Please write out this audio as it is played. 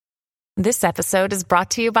This episode is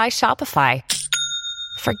brought to you by Shopify.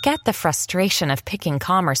 Forget the frustration of picking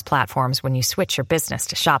commerce platforms when you switch your business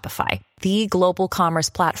to Shopify, the global commerce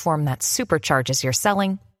platform that supercharges your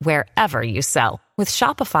selling wherever you sell. With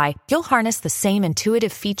Shopify, you'll harness the same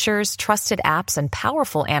intuitive features, trusted apps, and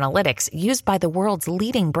powerful analytics used by the world's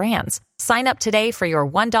leading brands. Sign up today for your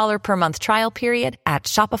 $1 per month trial period at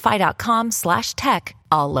shopify.com/tech,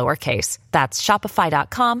 all lowercase. That's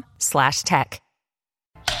shopify.com/tech.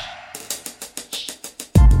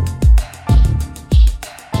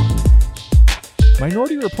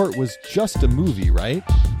 Minority Report was just a movie, right?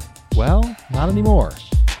 Well, not anymore.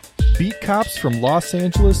 Beat cops from Los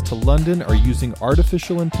Angeles to London are using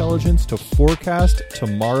artificial intelligence to forecast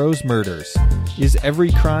tomorrow's murders. Is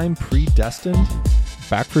every crime predestined?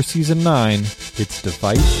 Back for Season 9, it's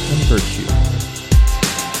Device and Virtue.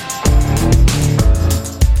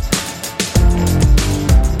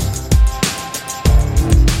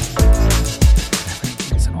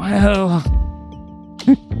 Well...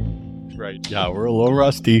 Right. Yeah, we're a little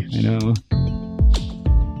rusty. I know.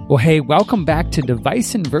 Well, hey, welcome back to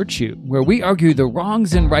Device and Virtue, where we argue the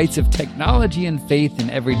wrongs and rights of technology and faith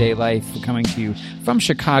in everyday life. We're coming to you from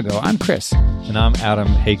Chicago. I'm Chris. And I'm Adam.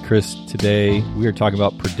 Hey, Chris. Today we are talking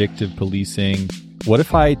about predictive policing. What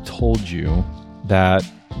if I told you that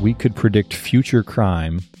we could predict future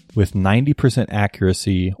crime with 90%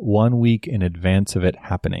 accuracy 1 week in advance of it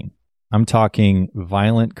happening? I'm talking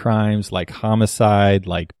violent crimes like homicide,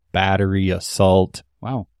 like battery, assault.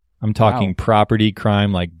 Wow. I'm talking property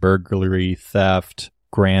crime like burglary, theft,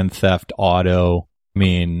 grand theft auto. I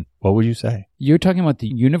mean, what would you say? You're talking about the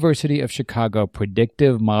University of Chicago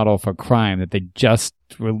predictive model for crime that they just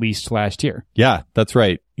released last year. Yeah, that's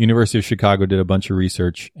right. University of Chicago did a bunch of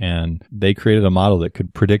research and they created a model that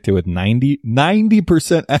could predict it with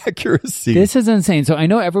 90% accuracy. This is insane. So I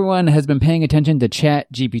know everyone has been paying attention to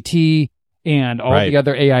ChatGPT and all the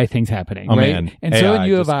other AI things happening, right? Man. And AI, so in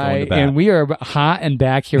U of I, and we are hot and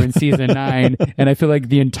back here in season 9, and I feel like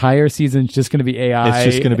the entire season's just going to be AI. It's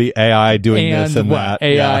just going to be AI doing this and that.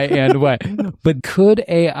 AI and what? But could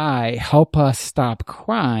AI help us stop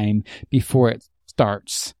crime before it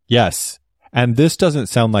starts? Yes. And this doesn't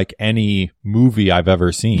sound like any movie I've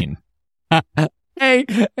ever seen. Hey,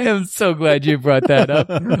 I am so glad you brought that up.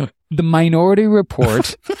 The Minority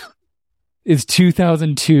Report is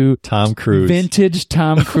 2002. Tom Cruise. Vintage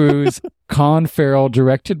Tom Cruise, Colin Farrell,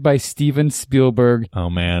 directed by Steven Spielberg. Oh,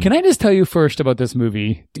 man. Can I just tell you first about this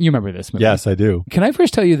movie? You remember this movie? Yes, I do. Can I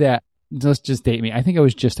first tell you that, let's just date me, I think I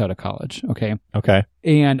was just out of college, okay? Okay.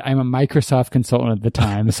 And I'm a Microsoft consultant at the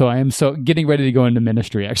time, so I am getting ready to go into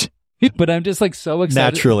ministry, actually. But I'm just like so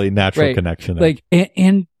excited. Natural connection. Like,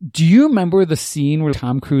 and do you remember the scene where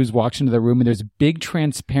Tom Cruise walks into the room and there's a big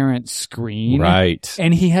transparent screen? Right.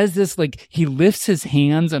 And he has this, like, he lifts his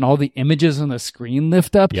hands and all the images on the screen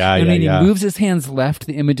lift up. Yeah, and when he moves his hands left,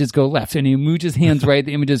 the images go left. And he moves his hands right,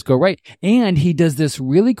 the images go right. And he does this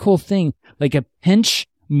really cool thing, like a pinch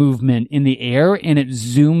movement in the air, and it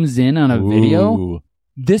zooms in on a video.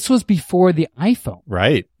 This was before the iPhone.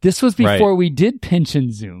 Right. This was before we did pinch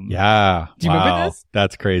and zoom. Yeah. Do you remember this?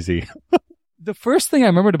 That's crazy. The first thing I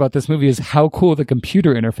remembered about this movie is how cool the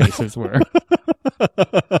computer interfaces were.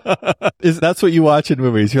 That's what you watch in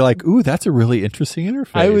movies. You're like, ooh, that's a really interesting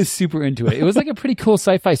interface. I was super into it. It was like a pretty cool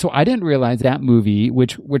sci-fi. So I didn't realize that movie,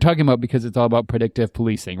 which we're talking about because it's all about predictive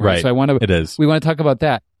policing, right? So It is. We want to talk about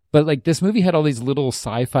that. But like this movie had all these little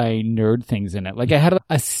sci-fi nerd things in it. Like I had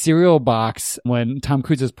a cereal box when Tom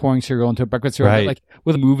Cruise is pouring cereal into a breakfast cereal, like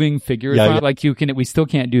with moving figures. Like we still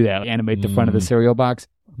can't do that. Like, animate the front of the cereal box.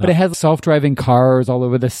 But it has self-driving cars all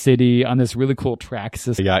over the city on this really cool track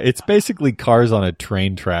system. Yeah, it's basically cars on a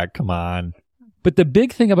train track. Come on. But the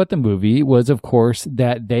big thing about the movie was, of course,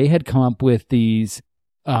 that they had come up with this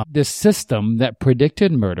system that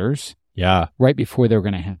predicted murders. Yeah. Right before they were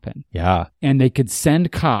going to happen. Yeah. And they could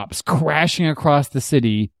send cops crashing across the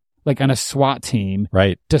city, like on a SWAT team.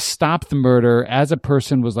 Right. To stop the murder as a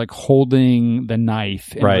person was like holding the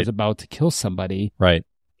knife and was about to kill somebody. Right.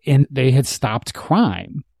 And they had stopped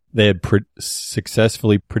crime. They had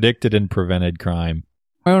successfully predicted and prevented crime.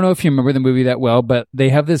 I don't know if you remember the movie that well, but they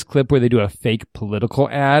have this clip where they do a fake political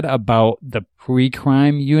ad about the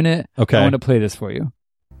pre-crime unit. Okay. I want to play this for you.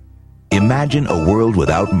 Imagine a world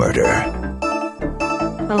without murder.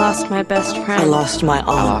 I lost my best friend. I lost my aunt.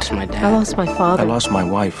 I lost my dad. I lost my father. I lost my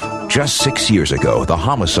wife. Just 6 years ago, the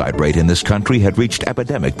homicide rate in this country had reached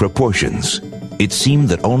epidemic proportions. It seemed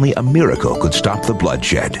that only a miracle could stop the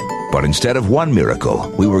bloodshed. But instead of one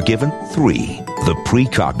miracle, we were given 3, the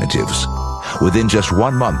precognitives. Within just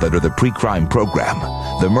 1 month under the pre-crime program,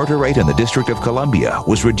 the murder rate in the District of Columbia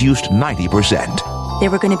was reduced 90%. They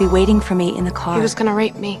were going to be waiting for me in the car. He was going to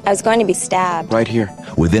rape me. I was going to be stabbed. Right here.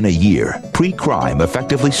 Within a year, pre-crime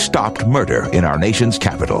effectively stopped murder in our nation's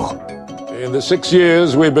capital. In the 6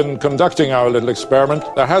 years we've been conducting our little experiment,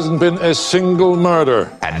 there hasn't been a single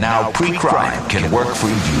murder. And now pre-crime can work for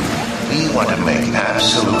you. We want to make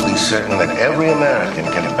absolutely certain that every American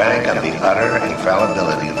can bank on the utter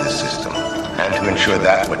infallibility of this system. And to ensure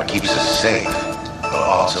that what keeps us safe will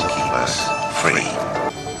also keep us free.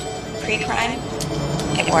 Pre-crime?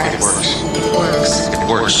 It works. It works. It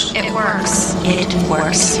works. It works. It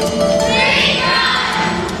works.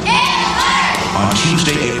 On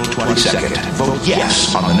Tuesday, April 22nd, vote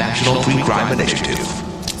yes on the National Pre-Crime Initiative.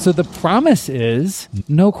 So the promise is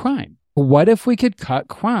no crime. What if we could cut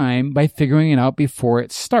crime by figuring it out before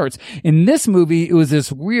it starts? In this movie, it was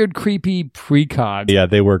this weird, creepy precog. Yeah,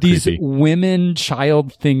 they were These creepy. women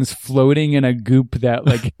child things floating in a goop that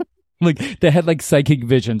like, like they had like psychic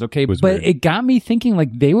visions. Okay. But weird. it got me thinking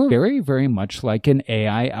like they were very, very much like an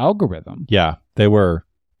AI algorithm. Yeah, they were.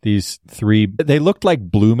 These three, they looked like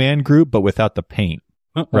Blue Man Group, but without the paint.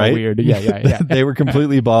 Right? Oh, weird. Yeah. They were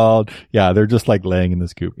completely bald. Yeah, they're just like laying in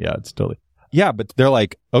this goop. Yeah, it's totally. Yeah, but they're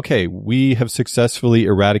like, okay, we have successfully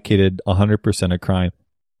eradicated 100% of crime.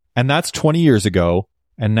 And that's 20 years ago.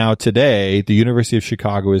 And now today, the University of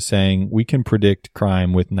Chicago is saying we can predict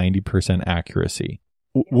crime with 90% accuracy.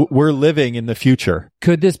 We're living in the future.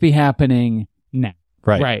 Could this be happening now?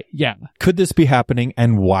 Right. Yeah. Could this be happening?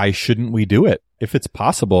 And why shouldn't we do it? If it's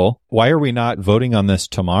possible, why are we not voting on this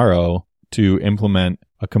tomorrow to implement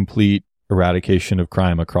a complete eradication of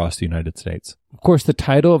crime across the United States? Of course, the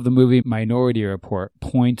title of the movie, Minority Report,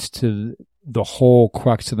 points to the whole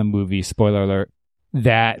crux of the movie, spoiler alert,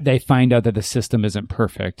 that they find out that the system isn't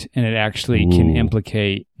perfect and it actually can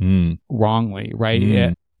implicate wrongly,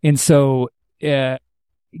 right? And so,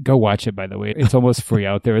 go watch it, by the way. It's almost free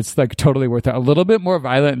out there. It's like totally worth it. A little bit more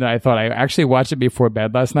violent than I thought. I actually watched it before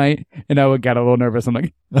bed last night and I got a little nervous. I'm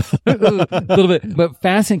like, a little bit, but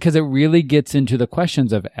fascinating because it really gets into the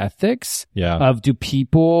questions of ethics. Yeah. Of do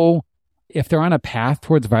people, if they're on a path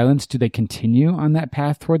towards violence, do they continue on that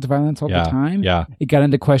path towards violence all the time? Yeah. It got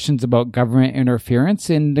into questions about government interference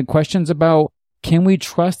and the questions about, can we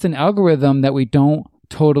trust an algorithm that we don't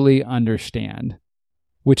totally understand?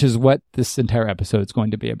 Which is what this entire episode is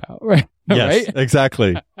going to be about, right? Yes, right?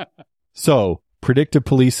 Exactly. So, predictive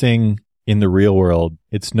policing in the real world,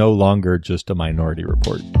 it's no longer just a Minority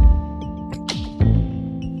Report.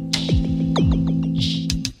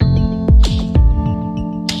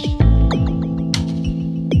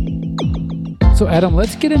 So, Adam,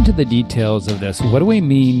 let's get into the details of this. What do we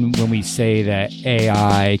mean when we say that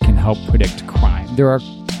AI can help predict crime? There are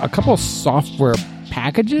a couple of software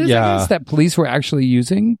packages, I guess, that police were actually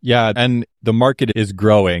using. Yeah, and the market is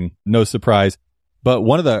growing, no surprise. But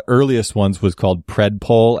one of the earliest ones was called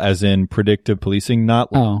Predpol, as in predictive policing, not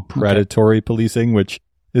predatory policing, which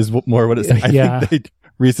is more what it's. I think they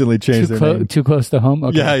recently changed their name. Too close to home?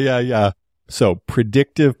 Okay. Yeah. So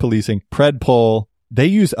predictive policing, Predpol, they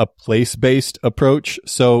use a place-based approach.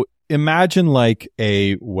 So imagine like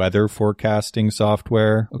a weather forecasting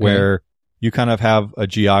software where you kind of have a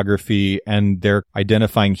geography and they're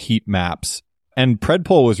identifying heat maps. And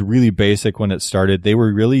Predpol was really basic when it started. They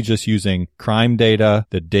were really just using crime data,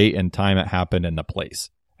 the date and time it happened, and the place.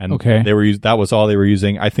 And that was all they were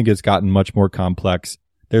using. I think it's gotten much more complex.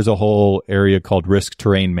 There's a whole area called risk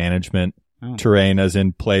terrain management, terrain as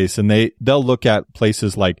in place. And they'll look at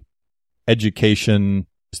places like education.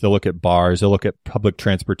 They'll look at bars, they'll look at public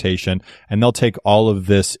transportation, and they'll take all of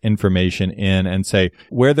this information in and say,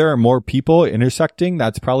 where there are more people intersecting,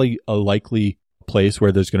 that's probably a likely place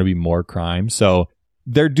where there's going to be more crime. So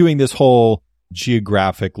they're doing this whole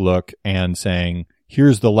geographic look and saying,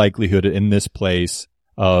 here's the likelihood in this place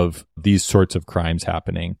of these sorts of crimes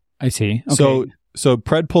happening. I see. Okay. So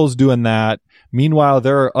Predpol's doing that. Meanwhile,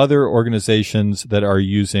 there are other organizations that are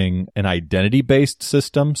using an identity-based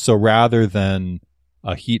system. So rather than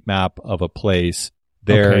a heat map of a place,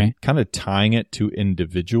 they're kind of tying it to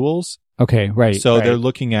individuals. Okay, right. So they're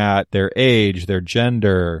looking at their age, their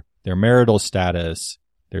gender, their marital status,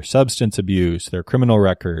 their substance abuse, their criminal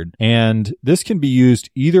record. And this can be used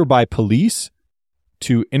either by police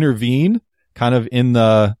to intervene kind of in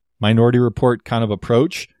the Minority Report kind of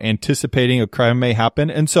approach, anticipating a crime may happen.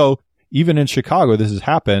 And so even in Chicago, this has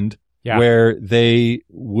happened where they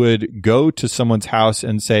would go to someone's house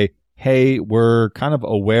and say, hey, we're kind of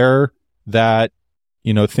aware that,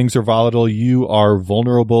 things are volatile. You are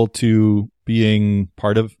vulnerable to being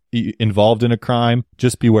involved in a crime,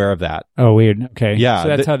 just beware of that. Oh, weird. Okay. Yeah. So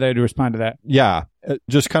that's how they'd respond to that. Yeah.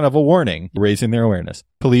 Just kind of a warning, raising their awareness.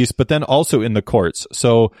 Police, but then also in the courts.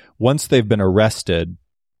 So once they've been arrested,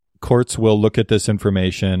 courts will look at this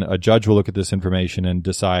information. A judge will look at this information and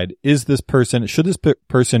decide, should this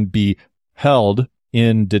person be held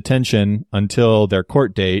in detention until their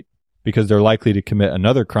court date because they're likely to commit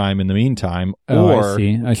another crime in the meantime? Or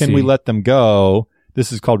can we let them go?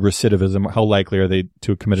 This is called recidivism. How likely are they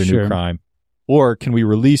to commit a new crime? Or can we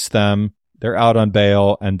release them? They're out on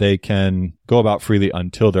bail and they can go about freely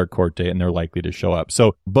until their court date and they're likely to show up.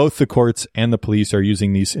 So both the courts and the police are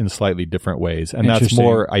using these in slightly different ways. And that's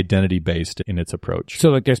more identity based in its approach. So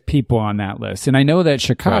like there's people on that list. And I know that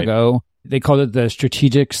Chicago, they called it the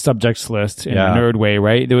strategic subjects list in a nerd way,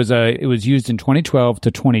 right? It was used in 2012 to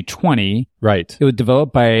 2020. Right. It was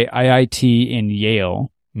developed by IIT and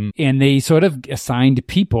Yale. And they sort of assigned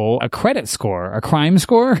people a credit score, a crime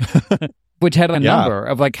score. Which had a number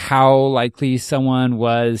of like how likely someone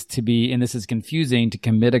was to be, and this is confusing, to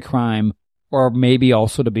commit a crime or maybe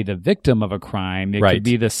also to be the victim of a crime. It could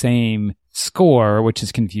be the same score, which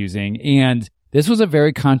is confusing. And this was a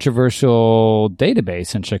very controversial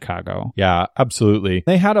database in Chicago. Yeah, absolutely.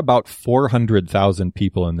 They had about 400,000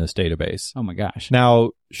 people in this database. Oh my gosh.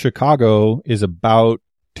 Now, Chicago is about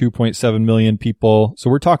 2.7 million people. So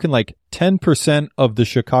we're talking like 10% of the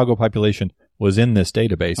Chicago population was in this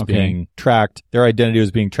database being tracked. Their identity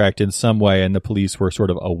was being tracked in some way, and the police were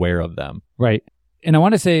sort of aware of them. Right. And I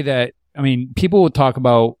want to say that, I mean, people will talk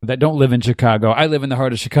about that don't live in Chicago. I live in the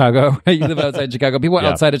heart of Chicago. You live outside Chicago. People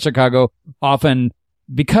outside of Chicago often,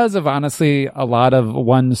 because of honestly a lot of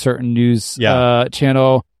one certain news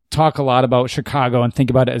channel, talk a lot about Chicago and think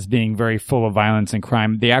about it as being very full of violence and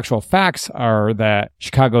crime. The actual facts are that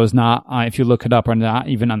Chicago is not, if you look it up, are not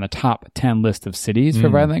even on the top 10 list of cities for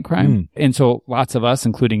violent crime. And so lots of us,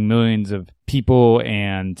 including millions of people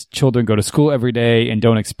and children, go to school every day and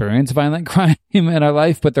don't experience violent crime in our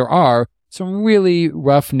life. But there are some really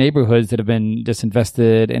rough neighborhoods that have been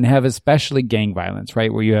disinvested and have especially gang violence,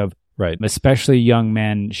 right? Where you have especially young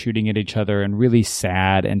men shooting at each other in really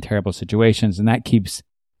sad and terrible situations. And that keeps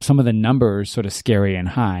some of the numbers sort of scary and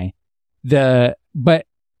high.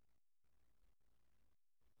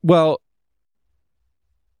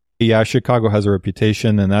 Chicago has a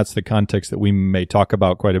reputation, and that's the context that we may talk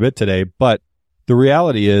about quite a bit today. But the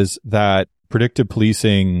reality is that predictive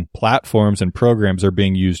policing platforms and programs are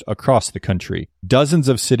being used across the country. Dozens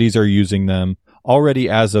of cities are using them. Already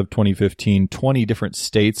as of 2015, 20 different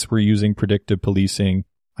states were using predictive policing.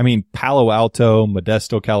 I mean, Palo Alto,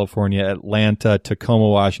 Modesto, California, Atlanta, Tacoma,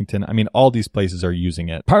 Washington. I mean, all these places are using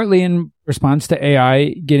it. Partly in response to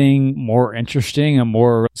AI getting more interesting and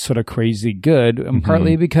more sort of crazy good, and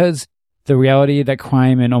partly because the reality that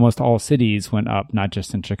crime in almost all cities went up, not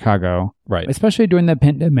just in Chicago. Right. Especially during the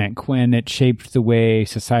pandemic when it shaped the way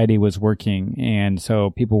society was working. And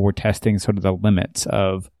so people were testing sort of the limits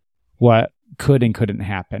of what could and couldn't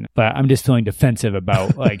happen. But I'm just feeling defensive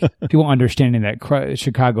about like people understanding that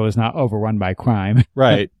Chicago is not overrun by crime.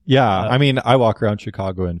 Right. Yeah. I mean, I walk around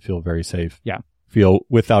Chicago and feel very safe. Yeah. Feel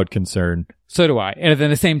without concern. So do I. And at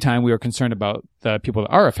the same time, we are concerned about the people that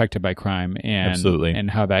are affected by crime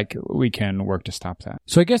and how that we can work to stop that.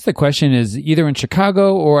 So I guess the question is either in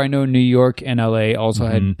Chicago or I know New York and LA also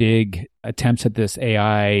had big attempts at this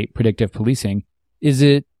AI predictive policing. Is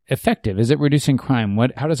it effective? Is it reducing crime?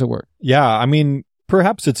 How does it work? Yeah, I mean,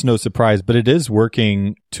 perhaps it's no surprise, but it is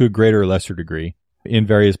working to a greater or lesser degree in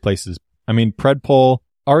various places. I mean, PredPol,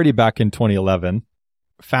 already back in 2011,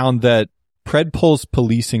 found that PredPol's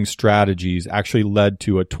policing strategies actually led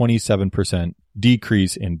to a 27%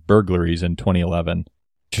 decrease in burglaries in 2011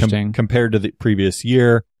 compared to the previous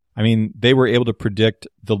year. I mean, they were able to predict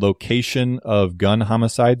the location of gun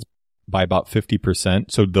homicides by about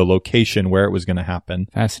 50%. So the location where it was going to happen.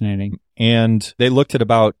 Fascinating. And they looked at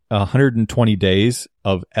about 120 days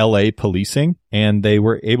of LA policing, and they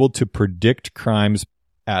were able to predict crimes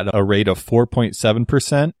at a rate of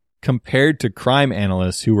 4.7% compared to crime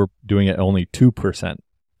analysts who were doing it only 2%.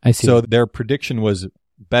 I see. So their prediction was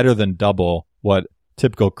better than double what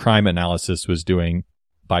typical crime analysis was doing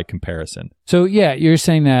by comparison. So yeah, you're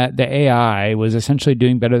saying that the AI was essentially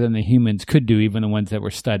doing better than the humans could do, even the ones that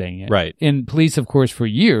were studying it. Right. And police, of course, for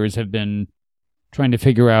years have been trying to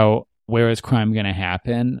figure out where is crime going to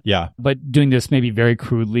happen. Yeah. But doing this maybe very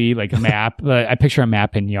crudely, like a map. I picture a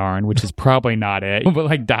map in yarn, which is probably not it, but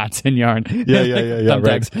like dots in yarn. Yeah.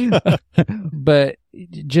 Right. But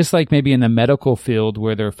just like maybe in the medical field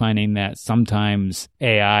where they're finding that sometimes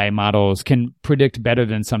AI models can predict better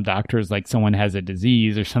than some doctors, like someone has a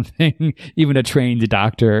disease or something, even a trained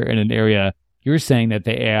doctor in an area. You're saying that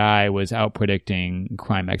the AI was out predicting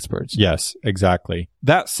crime experts. Yes, exactly.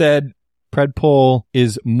 That said, Predpol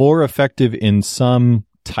is more effective in some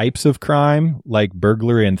types of crime, like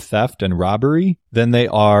burglary and theft and robbery, than they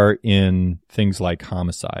are in things like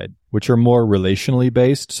homicide, which are more relationally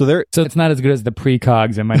based. So it's not as good as the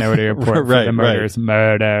precogs in Minority Report for the murders.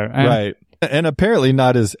 Murder. Right. And apparently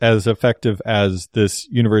not as effective as this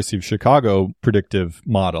University of Chicago predictive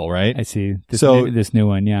model, right? I see. This new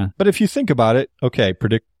one, yeah. But if you think about it, okay,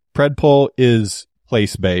 Predpol is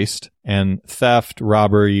place-based, and theft,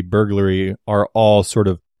 robbery, burglary are all sort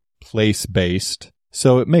of place-based.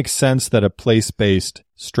 So it makes sense that a place-based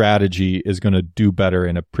strategy is going to do better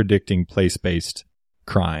in a predicting place-based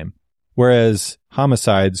crime. Whereas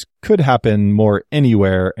homicides could happen more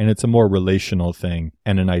anywhere, and it's a more relational thing,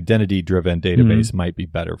 and an identity-driven database might be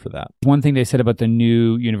better for that. One thing they said about the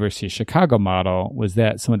new University of Chicago model was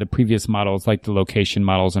that some of the previous models, like the location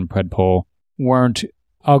models in Predpol, weren't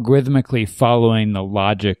algorithmically following the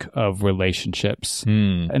logic of relationships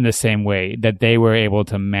in the same way, that they were able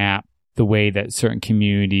to map the way that certain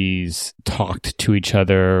communities talked to each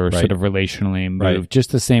other or sort of relationally moved,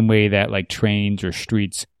 just the same way that like trains or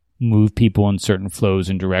streets move people in certain flows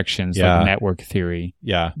and directions, like network theory.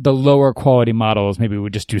 Yeah. The lower quality models maybe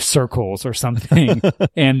would just do circles or something.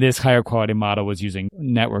 And this higher quality model was using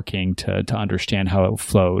networking to understand how it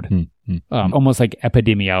flowed. Almost like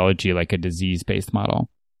epidemiology, like a disease-based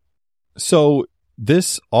model. So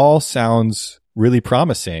this all sounds really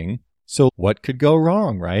promising. So what could go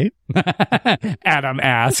wrong, right? Adam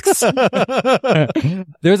asks.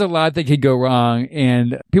 There's a lot that could go wrong,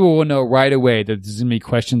 and people will know right away that there's going to be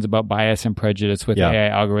questions about bias and prejudice with AI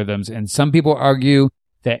algorithms. And some people argue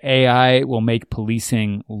that AI will make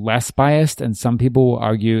policing less biased, and some people will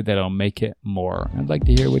argue that it'll make it more. I'd like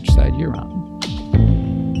to hear which side you're on.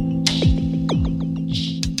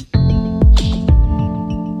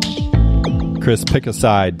 Chris, pick a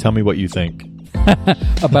side. Tell me what you think.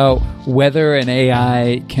 About whether an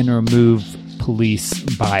AI can remove police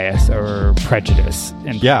bias or prejudice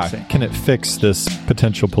in policing. Can it fix this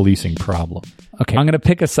potential policing problem? Okay, I'm going to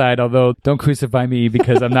pick a side, although don't crucify me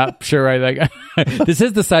because I'm not sure I like... This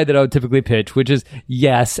is the side that I would typically pitch, which is,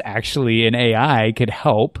 yes, actually, an AI could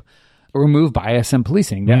help remove bias in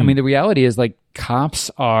policing. I mean, the reality is, like, cops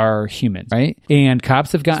are humans, right? And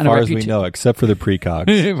cops have gotten as far as we know, except for the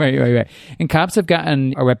precogs. Right. And cops have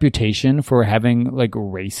gotten a reputation for having like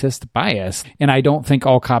racist bias. And I don't think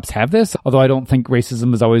all cops have this, although I don't think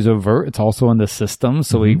racism is always overt. It's also in the system.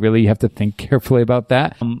 So we really have to think carefully about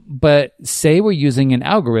that. But say we're using an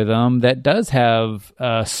algorithm that does have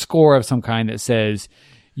a score of some kind that says,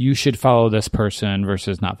 you should follow this person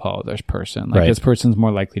versus not follow this person. Like this person's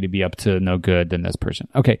more likely to be up to no good than this person.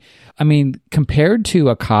 Okay. I mean, compared to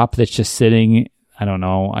a cop that's just sitting, I don't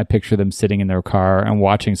know, I picture them sitting in their car and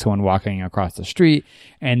watching someone walking across the street,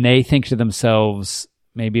 and they think to themselves,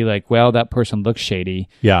 maybe like, well, that person looks shady.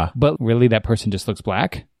 Yeah. But really that person just looks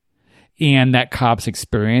black. And that cop's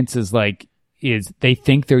experience is like, they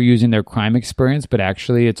think they're using their crime experience, but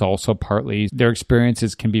actually it's also partly their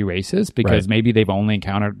experiences can be racist because maybe they've only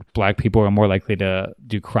encountered black people who are more likely to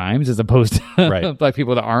do crimes as opposed to black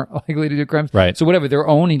people that aren't likely to do crimes. Right. So whatever, their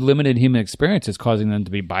own limited human experience is causing them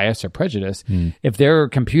to be biased or prejudiced. If their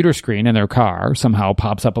computer screen in their car somehow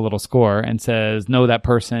pops up a little score and says, no, that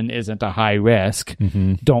person isn't a high risk,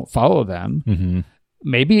 don't follow them.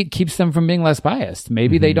 Maybe it keeps them from being less biased.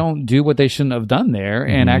 Maybe they don't do what they shouldn't have done there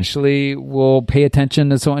and actually will pay attention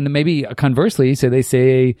to so on. And maybe conversely, so they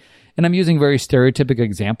say, and I'm using very stereotypic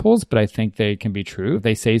examples, but I think they can be true.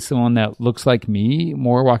 They say someone that looks like me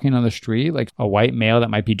more walking on the street, like a white male that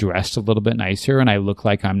might be dressed a little bit nicer, and I look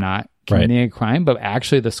like I'm not committing a crime, but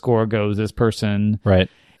actually the score goes, this person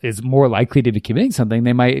is more likely to be committing something.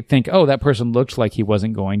 They might think, oh, that person looked like he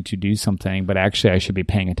wasn't going to do something, but actually I should be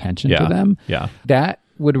paying attention to them. Yeah. That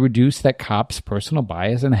would reduce that cop's personal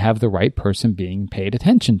bias and have the right person being paid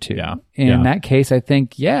attention to. Yeah. In that case, I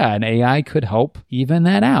think, an AI could help even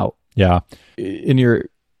that out. Yeah. In your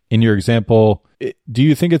example, do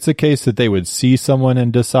you think it's the case that they would see someone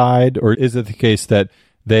and decide, or is it the case that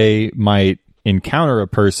they might encounter a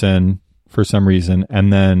person for some reason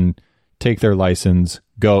and then take their license,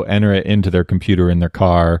 go enter it into their computer in their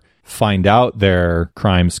car, find out their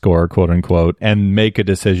crime score, quote unquote, and make a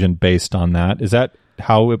decision based on that? Is that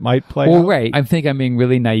how it might play out? Right. I think I'm being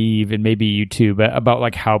really naive, and maybe you too, but about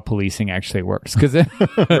like how policing actually works. Cause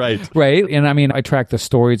right. And I mean, I track the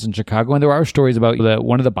stories in Chicago, and there are stories about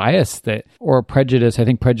one of the bias or prejudice. I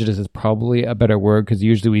think prejudice is probably a better word, because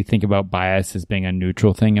usually we think about bias as being a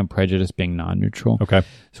neutral thing and prejudice being non-neutral. Okay.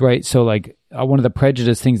 So, right. So like one of the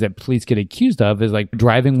prejudice things that police get accused of is like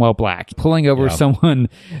driving while black, pulling over someone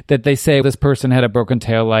that they say this person had a broken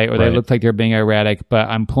taillight or they look like they're being erratic, but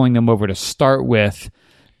I'm pulling them over to start with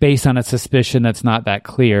based on a suspicion that's not that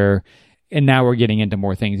clear. And now we're getting into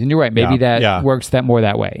more things. And you're right, maybe that works that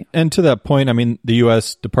way. And to that point, I mean, the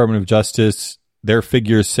U.S. Department of Justice, their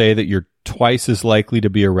figures say that you're twice as likely to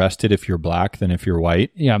be arrested if you're black than if you're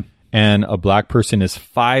white. Yeah. And a black person is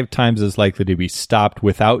 5 times as likely to be stopped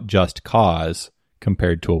without just cause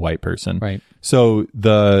compared to a white person. Right. So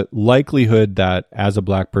the likelihood that as a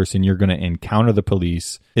black person you're going to encounter the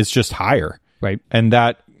police is just higher. Right. And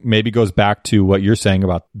that maybe goes back to what you're saying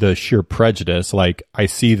about the sheer prejudice. Like, I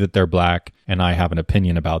see that they're black and I have an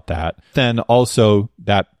opinion about that. Then also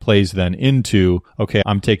that plays then into, okay,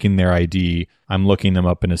 I'm taking their ID, I'm looking them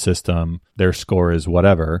up in a system, their score is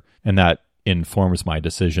whatever, and that informs my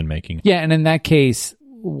decision making. Yeah, and in that case,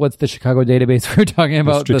 what's the Chicago database we're talking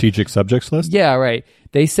about? The strategic subjects list? Yeah, right.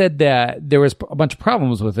 They said that there was a bunch of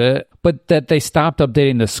problems with it, but that they stopped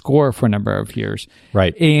updating the score for a number of years.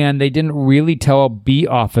 Right. And they didn't really tell beat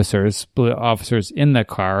officers in the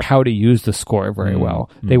car how to use the score very well.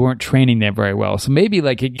 They weren't training them very well. So maybe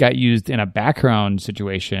like it got used in a background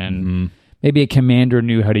situation. Maybe a commander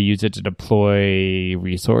knew how to use it to deploy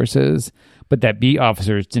resources, but that beat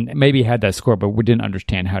officers didn't, maybe had that score, but we didn't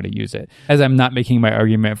understand how to use it. As I'm not making my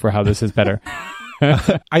argument for how this is better.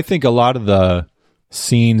 I think a lot of the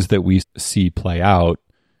scenes that we see play out,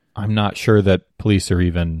 I'm not sure that police are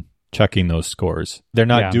even checking those scores. They're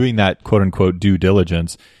not doing that quote unquote due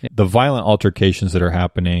diligence. Yeah. The violent altercations that are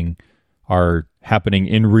happening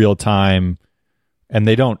in real time, and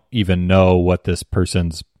they don't even know what this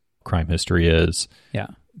person's crime history is. Yeah.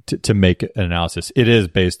 To make an analysis. It is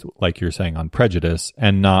based, like you're saying, on prejudice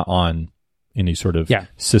and not on any sort of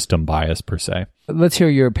system bias per se. Let's hear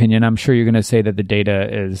your opinion. I'm sure you're going to say that the data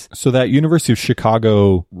is... So that University of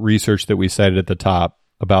Chicago research that we cited at the top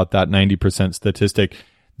about that 90% statistic,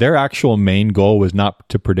 their actual main goal was not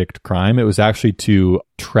to predict crime. It was actually to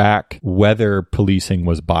track whether policing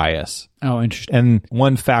was biased. Oh, interesting. And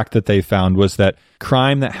one fact that they found was that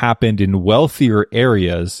crime that happened in wealthier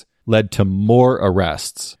areas led to more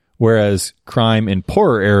arrests, whereas crime in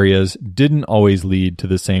poorer areas didn't always lead to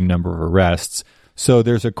the same number of arrests. So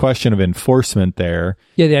there's a question of enforcement there.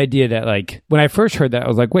 Yeah, the idea that, like, when I first heard that, I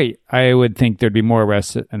was like, wait, I would think there'd be more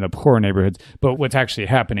arrests in the poorer neighborhoods. But what's actually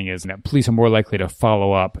happening is that police are more likely to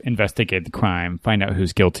follow up, investigate the crime, find out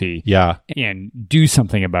who's guilty, and do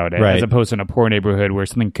something about it, as opposed to in a poor neighborhood where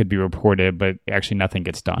something could be reported, but actually nothing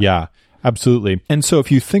gets done. Yeah, absolutely. And so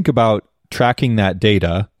if you think about tracking that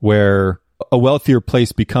data where a wealthier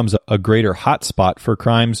place becomes a greater hotspot for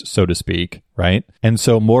crimes, so to speak, right? And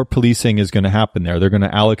so more policing is going to happen there. They're going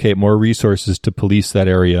to allocate more resources to police that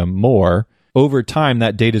area more. Over time,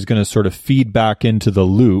 that data is going to sort of feed back into the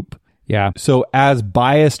loop. Yeah. So as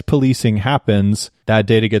biased policing happens, that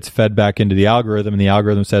data gets fed back into the algorithm, and the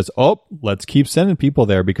algorithm says, oh, let's keep sending people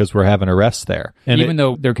there because we're having arrests there. And even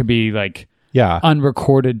though there could be like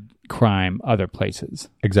unrecorded crime other places.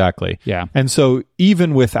 Exactly. Yeah. And so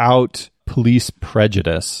even without police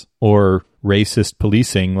prejudice or racist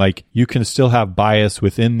policing, like, you can still have bias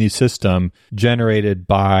within the system generated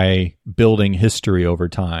by building history over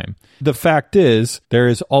time. The fact is, there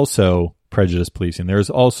is also prejudice policing. There is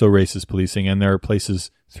also racist policing, and there are places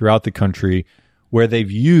throughout the country where they've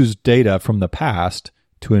used data from the past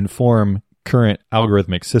to inform current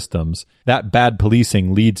algorithmic systems. That bad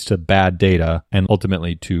policing leads to bad data and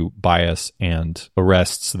ultimately to bias and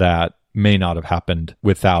arrests that may not have happened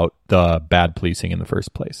without the bad policing in the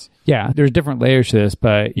first place. Yeah, there's different layers to this,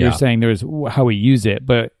 but you're saying there's how we use it.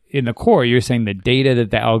 But in the core, you're saying the data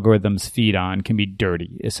that the algorithms feed on can be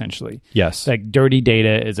dirty, essentially. Yes. Like, dirty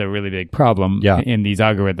data is a really big problem in these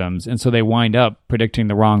algorithms. And so they wind up predicting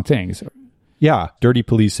the wrong things. Yeah, dirty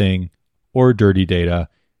policing or dirty data.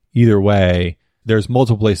 Either way, there's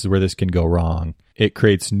multiple places where this can go wrong. It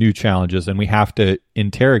creates new challenges, and we have to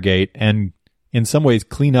interrogate and in some ways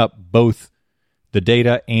clean up both the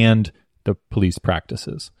data and the police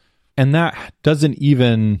practices. And that doesn't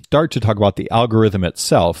even start to talk about the algorithm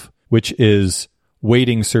itself, which is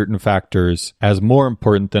weighting certain factors as more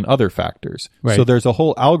important than other factors. Right. So there's a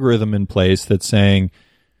whole algorithm in place that's saying,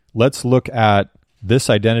 let's look at this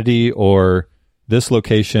identity or this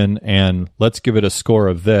location and let's give it a score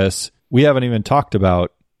of this. We haven't even talked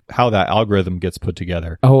about how that algorithm gets put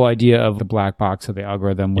together. The whole idea of the black box of the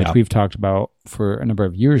algorithm, which we've talked about for a number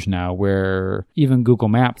of years now, where even Google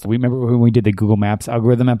Maps, we remember when we did the Google Maps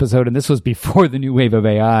algorithm episode, and this was before the new wave of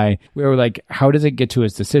AI, we were like, how does it get to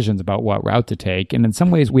its decisions about what route to take? And in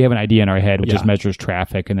some ways, we have an idea in our head, which just measures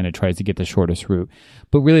traffic, and then it tries to get the shortest route.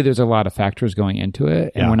 But really, there's a lot of factors going into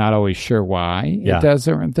it, and we're not always sure why it does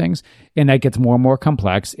certain things. And that gets more and more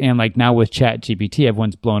complex. And like now with ChatGPT,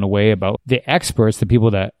 everyone's blown away about the experts, the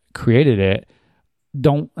people that created it,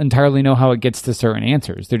 don't entirely know how it gets to certain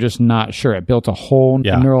answers. They're just not sure. It built a whole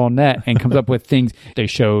neural net and comes up with things. They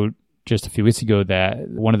showed just a few weeks ago that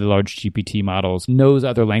one of the large GPT models knows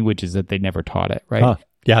other languages that they never taught it, right? Huh.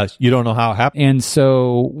 Yeah, you don't know how it happened. And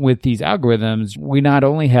so with these algorithms, we not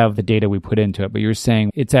only have the data we put into it, but you're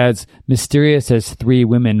saying it's as mysterious as 3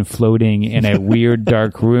 women floating in a weird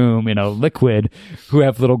dark room in a liquid who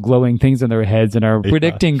have little glowing things on their heads and are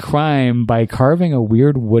predicting crime by carving a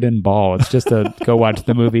weird wooden ball. It's just a go watch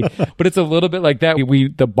the movie. But it's a little bit like that.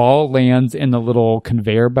 The ball lands in the little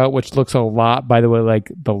conveyor belt, which looks a lot, by the way,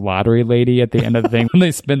 like the lottery lady at the end of the thing when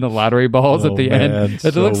they spin the lottery balls at the end.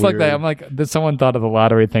 It looks like that. I'm like, someone thought of the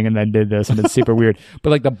lottery thing and then did this, and it's super weird. But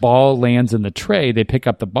like the ball lands in the tray, they pick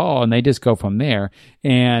up the ball and they just go from there,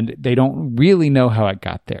 and they don't really know how it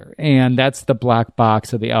got there. And that's the black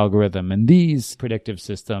box of the algorithm. And these predictive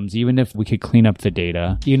systems, even if we could clean up the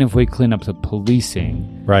data, even if we clean up the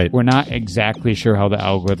policing, we're not exactly sure how the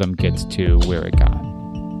algorithm gets to where it got.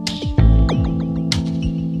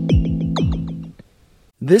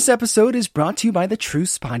 This episode is brought to you by the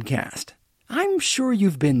Truce Podcast. I'm sure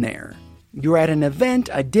you've been there. You're at an event,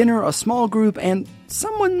 a dinner, a small group, and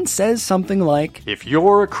someone says something like, if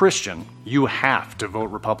you're a Christian, you have to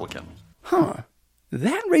vote Republican. Huh.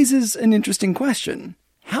 That raises an interesting question.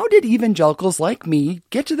 How did evangelicals like me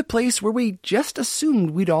get to the place where we just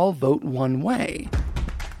assumed we'd all vote one way?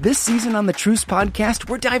 This season on the Truce Podcast,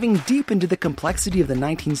 we're diving deep into the complexity of the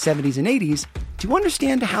 1970s and 80s to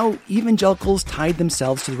understand how evangelicals tied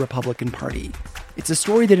themselves to the Republican Party. It's a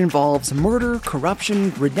story that involves murder,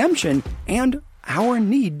 corruption, redemption, and our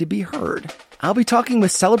need to be heard. I'll be talking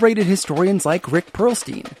with celebrated historians like Rick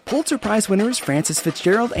Perlstein, Pulitzer Prize winners Francis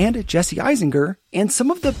Fitzgerald and Jesse Eisinger, and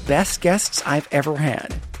some of the best guests I've ever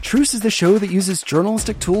had. Truce is the show that uses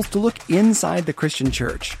journalistic tools to look inside the Christian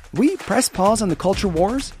church. We press pause on the culture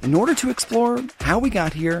wars in order to explore how we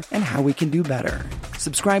got here and how we can do better.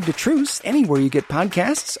 Subscribe to Truce anywhere you get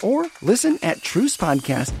podcasts or listen at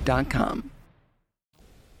trucepodcast.com.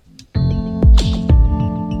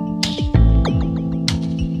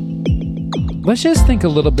 Let's just think a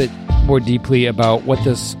little bit more deeply about what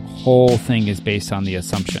this whole thing is based on, the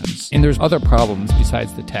assumptions. And there's other problems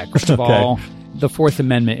besides the tech. First of all, the Fourth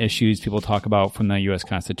Amendment issues people talk about from the U.S.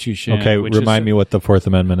 Constitution. Okay, remind me what the Fourth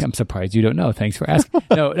Amendment is. I'm surprised you don't know. Thanks for asking.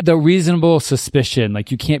 No, the reasonable suspicion,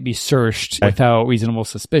 like you can't be searched without reasonable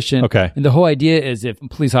suspicion. Okay. And the whole idea is if a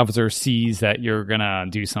police officer sees that you're going to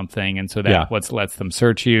do something, and so that what lets them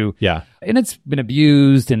search you. Yeah. And it's been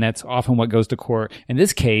abused, and that's often what goes to court. In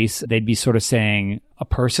this case, they'd be sort of saying a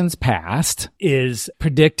person's past is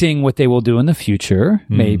predicting what they will do in the future,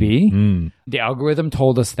 maybe. The algorithm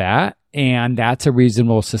told us that, and that's a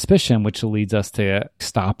reasonable suspicion, which leads us to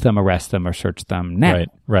stop them, arrest them, or search them now.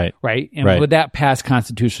 Right. And would that pass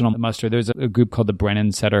constitutional muster? There's a group called the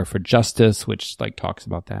Brennan Center for Justice, which like talks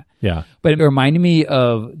about that. Yeah. But it reminded me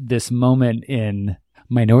of this moment in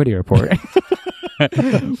Minority Report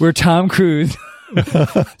where Tom Cruise...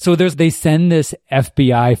 So they send this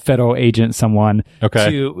FBI federal agent, someone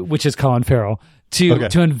which is Colin Farrell,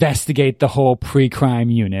 to investigate the whole pre-crime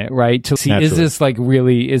unit, right? To see, is this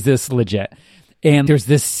legit? And there's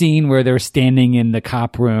this scene where they're standing in the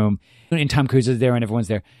cop room and Tom Cruise is there and everyone's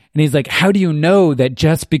there. And he's like, how do you know that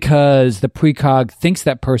just because the precog thinks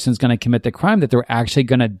that person's going to commit the crime, that they're actually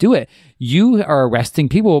going to do it? You are arresting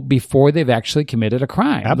people before they've actually committed a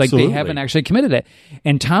crime. Absolutely. Like they haven't actually committed it.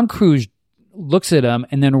 And Tom Cruise looks at him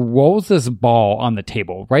and then rolls this ball on the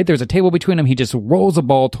table, right? There's a table between them. He just rolls a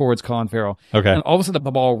ball towards Colin Farrell. Okay. And all of a sudden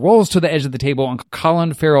the ball rolls to the edge of the table and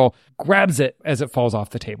Colin Farrell grabs it as it falls off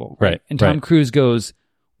the table. Right. And Tom Cruise goes,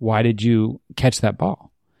 why did you catch that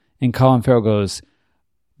ball? And Colin Farrell goes,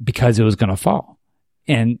 because it was going to fall.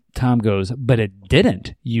 And Tom goes, but it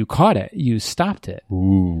didn't. You caught it. You stopped it.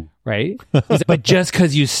 Ooh. Right? But just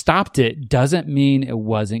because you stopped it doesn't mean it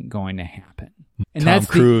wasn't going to happen. And Tom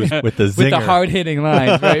Cruise with the zinger. With the hard-hitting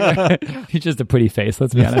lines, right? He's just a pretty face,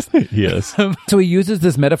 let's be honest. He is. So he uses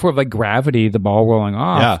this metaphor of like gravity, the ball rolling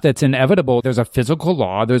off, that's inevitable. There's a physical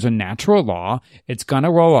law. There's a natural law. It's going to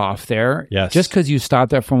roll off there. Yes. Just because you stopped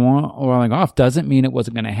that from rolling off doesn't mean it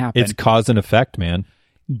wasn't going to happen. It's cause and effect, man.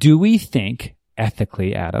 Do we think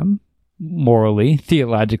ethically, Adam, morally,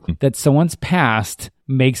 theologically, that someone's past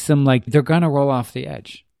makes them like they're going to roll off the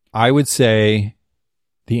edge? I would say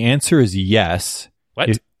the answer is yes.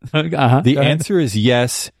 What? The answer is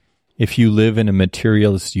yes if you live in a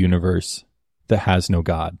materialist universe that has no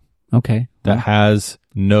God. Okay. That has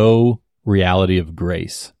no reality of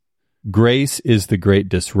grace. Grace is the great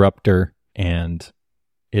disruptor, and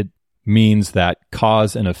it means that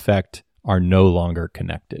cause and effect are no longer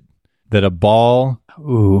connected. That a ball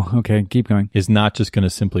keep going. is not just going to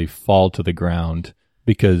simply fall to the ground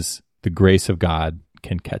because the grace of God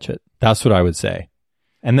can catch it. That's what I would say.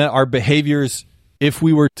 And that our behaviors, if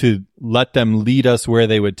we were to let them lead us where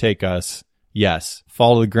they would take us, yes,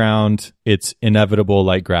 fall to the ground, it's inevitable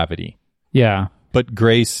like gravity. Yeah. But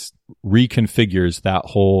grace reconfigures that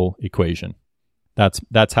whole equation.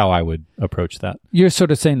 That's how I would approach that. You're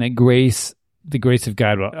sort of saying that the grace of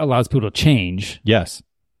God allows people to change. Yes.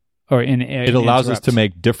 Or it allows us to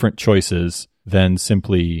make different choices than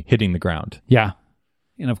simply hitting the ground. Yeah.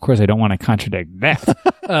 And of course, I don't want to contradict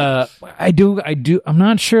that. I do. I'm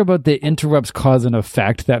not sure about the interrupts cause and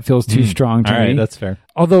effect. That feels too strong to me. All right, that's fair.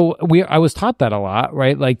 Although I was taught that a lot,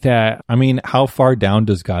 right? Like that. I mean, how far down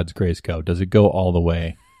does God's grace go? Does it go all the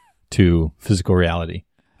way to physical reality?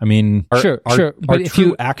 I mean, sure. Our But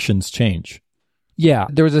true actions change. Yeah.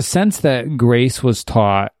 There was a sense that grace was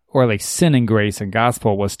taught, or like sin and grace and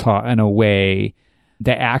gospel was taught in a way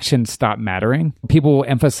the actions stopped mattering. People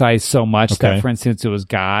emphasize so much that, for instance, it was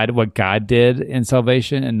what God did in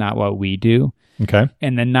salvation and not what we do. Okay.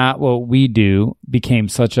 And then not what we do became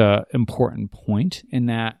such a important point in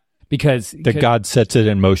that because God sets it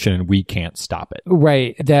in motion and we can't stop it.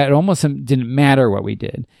 Right. That it almost didn't matter what we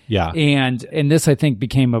did. Yeah. And this, I think,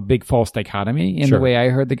 became a big false dichotomy in the way I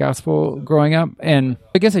heard the gospel growing up. And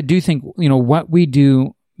I guess I do think, what we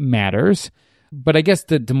do matters. But I guess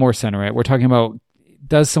to more center it, we're talking about,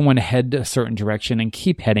 does someone head a certain direction and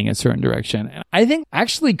keep heading a certain direction? And I think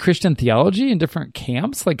actually Christian theology in different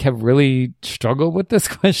camps have really struggled with this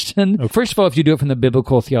question. Okay. First of all, if you do it from the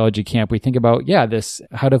biblical theology camp, we think about,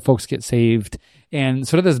 how do folks get saved? And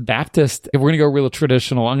sort of this Baptist, if we're going to go real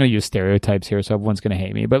traditional, I'm going to use stereotypes here, so everyone's going to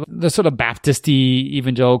hate me, but the sort of Baptist-y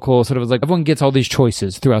evangelical sort of is like everyone gets all these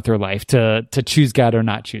choices throughout their life to choose God or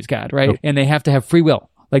not choose God, right? Okay. And they have to have free will.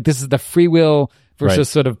 Like this is the free will versus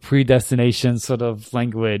sort of predestination sort of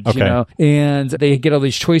language, and they get all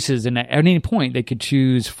these choices, and at any point they could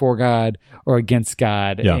choose for God or against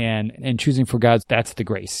God, and choosing for God, that's the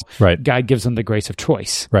grace. Right. God gives them the grace of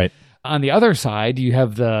choice. Right. On the other side, you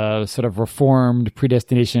have the sort of reformed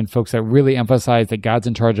predestination folks that really emphasize that God's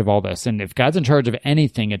in charge of all this. And if God's in charge of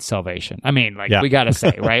anything, it's salvation. I mean, we got to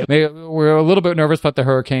say, right? We're a little bit nervous about the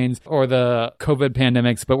hurricanes or the COVID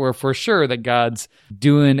pandemics, but we're for sure that God's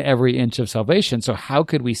doing every inch of salvation. So how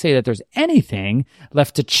could we say that there's anything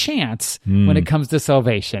left to chance when it comes to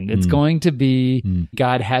salvation? It's going to be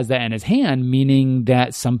God has that in his hand, meaning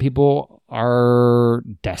that some people are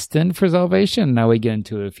destined for salvation. Now we get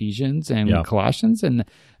into Ephesians and Colossians and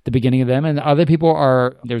the beginning of them. And other people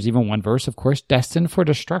are, there's even one verse, of course, destined for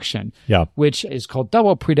destruction, which is called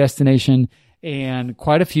double predestination. And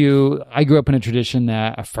quite a few, I grew up in a tradition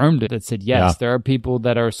that affirmed it, that said, yes, there are people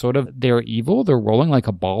that are they're evil. They're rolling like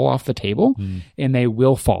a ball off the table and they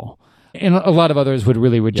will fall. And a lot of others would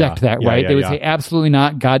really reject that, right? They would say, absolutely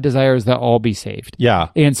not. God desires that all be saved. Yeah.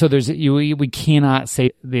 And so we cannot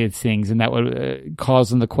say these things, and that would cause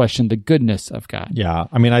them to question the goodness of God. Yeah.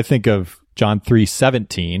 I mean, I think of John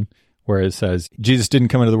 3:17, where it says, Jesus didn't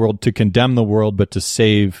come into the world to condemn the world, but to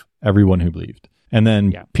save everyone who believed. And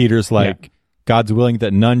then Peter's like, God's willing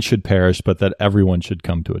that none should perish, but that everyone should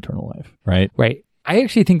come to eternal life, right? Right. I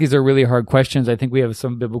actually think these are really hard questions. I think we have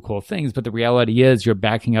some biblical things, but the reality is you're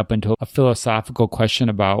backing up into a philosophical question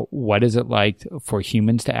about what is it like for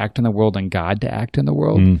humans to act in the world and God to act in the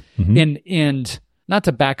world. Mm-hmm. And not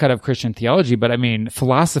to back out of Christian theology, but I mean,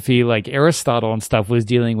 philosophy like Aristotle and stuff was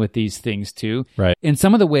dealing with these things too. Right. In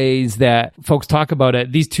some of the ways that folks talk about it,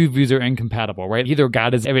 these two views are incompatible, right? Either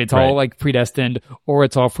God is, it's all like predestined or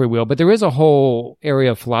it's all free will. But there is a whole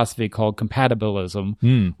area of philosophy called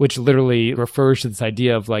compatibilism, which literally refers to this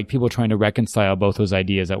idea of like people trying to reconcile both those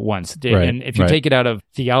ideas at once. Right. And if you take it out of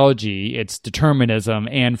theology, it's determinism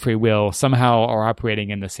and free will somehow are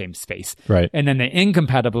operating in the same space. Right. And then the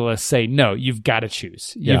incompatibilists say, no, you've got to choose.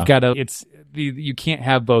 You've got to, you can't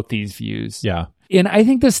have both these views. Yeah. And I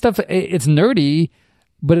think this stuff, it's nerdy,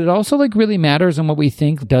 but it also like really matters on what we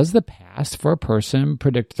think. Does the past for a person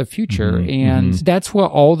predict the future? And that's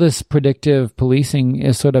what all this predictive policing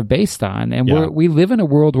is sort of based on. And we live in a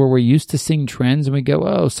world where we're used to seeing trends and we go,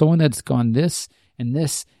 oh, someone that's gone this and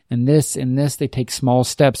this and this, they take small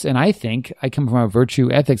steps. And I think I come from a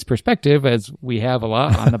virtue ethics perspective, as we have a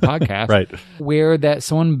lot on the podcast, right, where that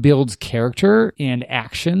someone builds character and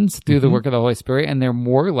actions through the work of the Holy Spirit, and they're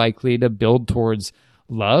more likely to build towards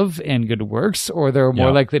love and good works, or they're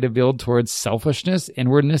more likely to build towards selfishness,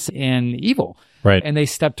 inwardness, and evil. Right. And they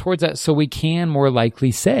step towards that. So we can more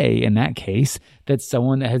likely say, in that case, that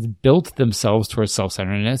someone that has built themselves towards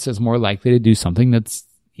self-centeredness is more likely to do something that's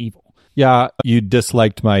evil. Yeah, you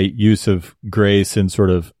disliked my use of grace in sort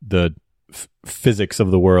of the physics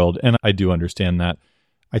of the world, and I do understand that.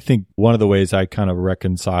 I think one of the ways I kind of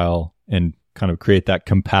reconcile and kind of create that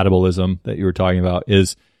compatibilism that you were talking about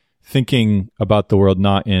is thinking about the world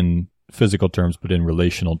not in physical terms, but in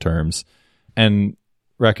relational terms, and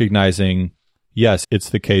recognizing, yes, it's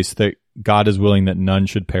the case that God is willing that none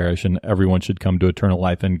should perish and everyone should come to eternal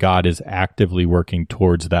life, and God is actively working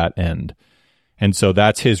towards that end. And so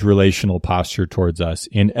that's his relational posture towards us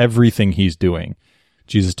in everything he's doing.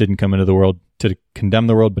 Jesus didn't come into the world to condemn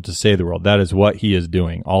the world, but to save the world. That is what he is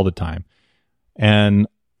doing all the time. And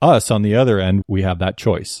us, on the other end, we have that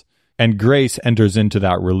choice. And grace enters into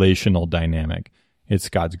that relational dynamic. It's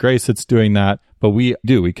God's grace that's doing that, but we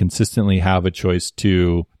consistently have a choice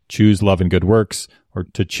to choose love and good works, or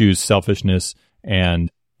to choose selfishness and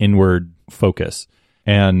inward focus.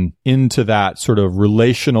 And into that sort of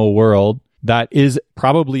relational world that is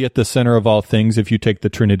probably at the center of all things, if you take the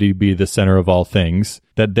Trinity to be the center of all things,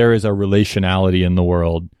 that there is a relationality in the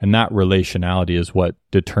world, and that relationality is what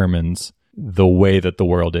determines the way that the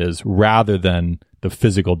world is, rather than the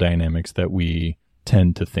physical dynamics that we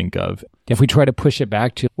tend to think of. If we try to push it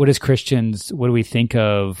back to what do we think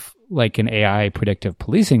of like an AI predictive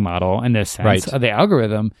policing model in this sense of the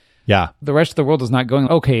algorithm? Yeah. The rest of the world is not going,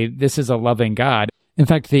 okay, this is a loving God. In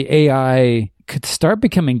fact, the AI could start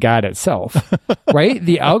becoming God itself, right?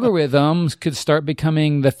 The algorithms could start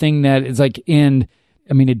becoming the thing that is like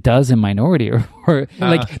it does in Minority, or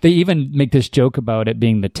like they even make this joke about it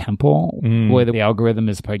being the temple, where the algorithm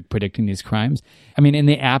is predicting these crimes. I mean, in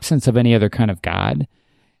the absence of any other kind of God,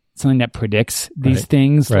 something that predicts these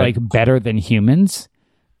things like better than humans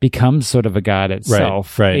becomes sort of a God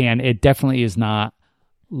itself. Right. And it definitely is not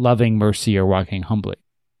loving mercy or walking humbly.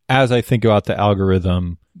 As I think about the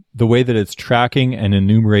algorithm, the way that it's tracking and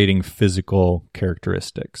enumerating physical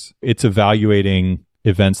characteristics, it's evaluating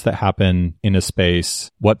events that happen in a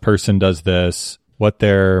space, what person does this, what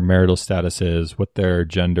their marital status is, what their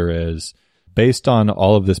gender is. Based on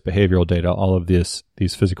all of this behavioral data, all of these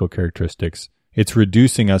physical characteristics, it's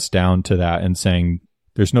reducing us down to that and saying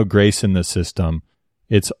there's no grace in the system.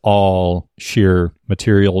 It's all sheer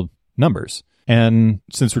material numbers. And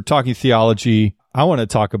since we're talking theology, I want to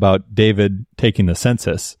talk about David taking the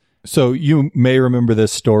census. So you may remember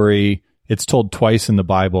this story. It's told twice in the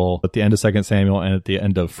Bible, at the end of 2 Samuel and at the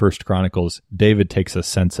end of 1 Chronicles. David takes a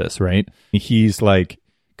census, right? He's like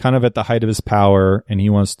kind of at the height of his power, and he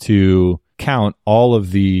wants to count all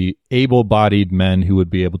of the able-bodied men who would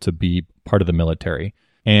be able to be part of the military.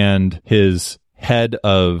 And his head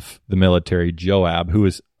of the military, Joab, who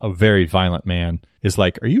is a very violent man, is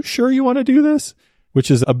like, "Are you sure you want to do this?" Which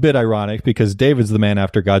is a bit ironic because David's the man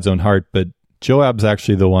after God's own heart, but Joab's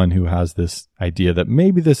actually the one who has this idea that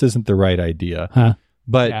maybe this isn't the right idea.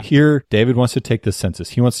 But here, David wants to take the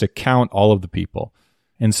census. He wants to count all of the people.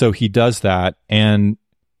 And so he does that. And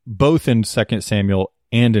both in 2 Samuel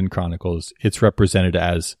and in Chronicles, it's represented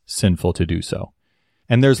as sinful to do so.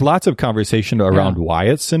 And there's lots of conversation around why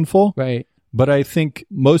it's sinful. Right. But I think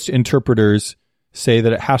most interpreters say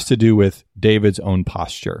that it has to do with David's own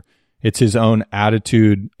posture. It's his own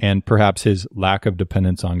attitude and perhaps his lack of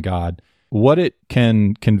dependence on God. What it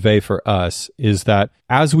can convey for us is that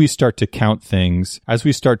as we start to count things, as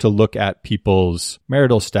we start to look at people's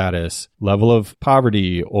marital status, level of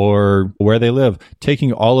poverty, or where they live,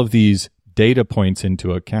 taking all of these data points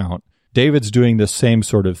into account, David's doing the same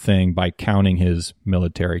sort of thing by counting his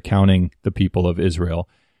military, counting the people of Israel.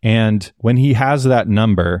 And when he has that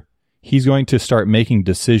number, he's going to start making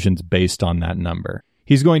decisions based on that number.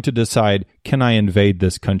 He's going to decide, can I invade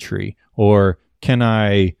this country? Or can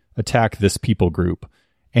I attack this people group?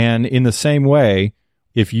 And in the same way,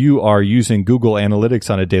 if you are using Google Analytics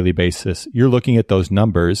on a daily basis, you're looking at those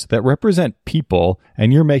numbers that represent people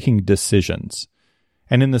and you're making decisions.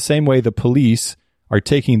 And in the same way, the police are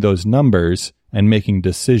taking those numbers and making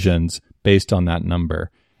decisions based on that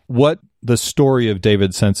number. What the story of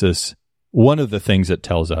David's census, one of the things it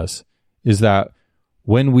tells us is that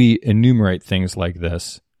when we enumerate things like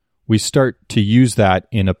this, we start to use that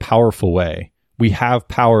in a powerful way. We have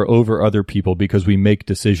power over other people because we make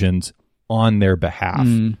decisions on their behalf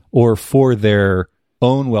or for their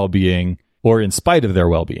own well-being or in spite of their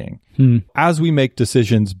well-being. As we make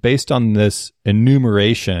decisions based on this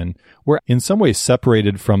enumeration, we're in some ways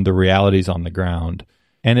separated from the realities on the ground,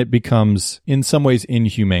 and it becomes in some ways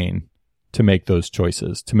inhumane to make those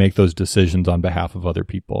choices, to make those decisions on behalf of other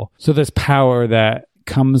people. So this power that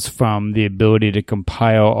comes from the ability to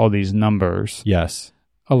compile all these numbers, yes,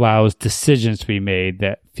 allows decisions to be made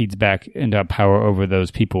that feeds back into power over those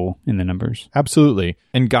people in the numbers. Absolutely.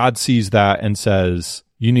 And God sees that and says,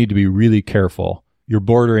 you need to be really careful. You're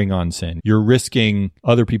bordering on sin. You're risking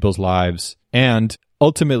other people's lives. And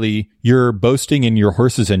ultimately, you're boasting in your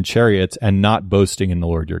horses and chariots and not boasting in the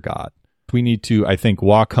Lord your God. We need to, I think,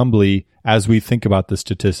 walk humbly as we think about the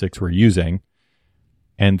statistics we're using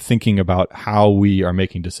and thinking about how we are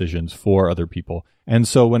making decisions for other people. And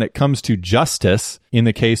so when it comes to justice, in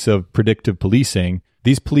the case of predictive policing,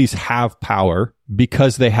 these police have power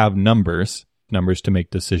because they have numbers to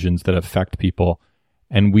make decisions that affect people.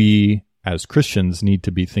 And we, as Christians, need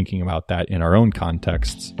to be thinking about that in our own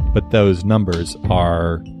contexts. But those numbers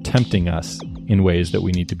are tempting us in ways that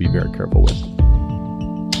we need to be very careful with.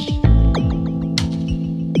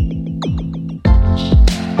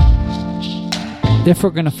 If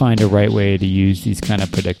we're going to find a right way to use these kind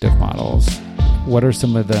of predictive models, what are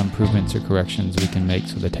some of the improvements or corrections we can make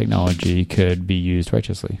so the technology could be used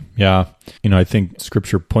righteously? Yeah. I think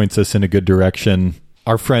Scripture points us in a good direction.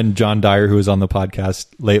 Our friend John Dyer, who was on the podcast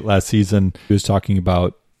late last season, he was talking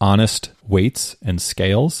about honest weights and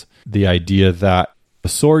scales. The idea that a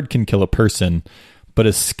sword can kill a person, but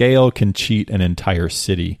a scale can cheat an entire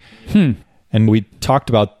city. And we talked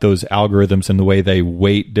about those algorithms and the way they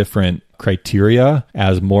weight different criteria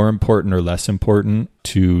as more important or less important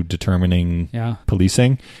to determining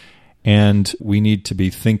policing. And we need to be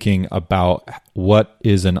thinking about what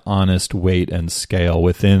is an honest weight and scale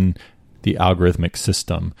within the algorithmic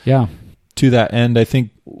system. Yeah. To that end, I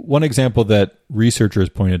think one example that researchers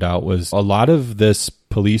pointed out was a lot of this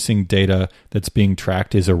policing data that's being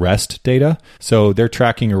tracked is arrest data. So they're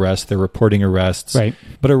tracking arrests, they're reporting arrests. Right.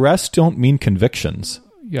 But arrests don't mean convictions.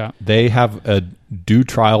 Yeah. They have a due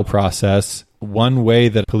trial process. One way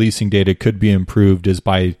that policing data could be improved is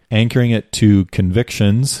by anchoring it to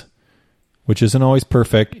convictions, which isn't always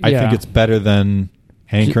perfect. I think it's better than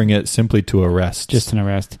anchoring it simply to arrests. Just an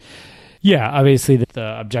arrest. Yeah, obviously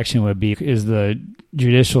the objection would be, is the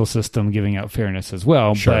judicial system giving out fairness as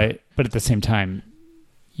well? Sure. But at the same time,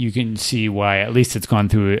 you can see why at least it's gone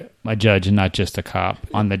through a judge and not just a cop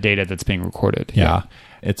on the data that's being recorded. Yeah.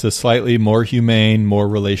 It's a slightly more humane, more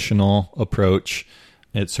relational approach.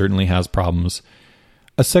 It certainly has problems.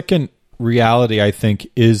 A second reality, I think,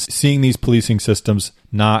 is seeing these policing systems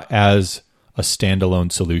not as a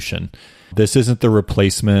standalone solution. This isn't the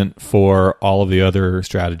replacement for all of the other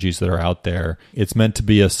strategies that are out there. It's meant to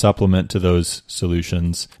be a supplement to those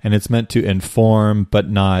solutions, and it's meant to inform but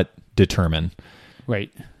not determine.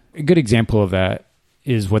 Right. A good example of that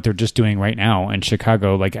is what they're just doing right now in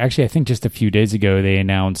Chicago. Like, actually, I think just a few days ago, they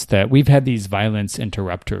announced that we've had these violence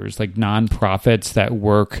interrupters, like nonprofits that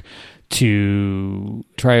work to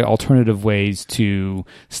try alternative ways to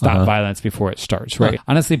stop violence before it starts, right?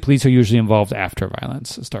 Honestly, police are usually involved after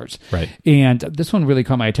violence starts. Right. And this one really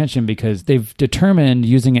caught my attention because they've determined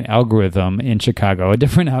using an algorithm in Chicago, a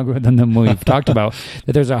different algorithm than we've talked about,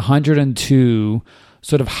 that there's 102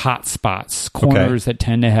 sort of hot spots, corners that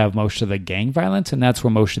tend to have most of the gang violence, and that's where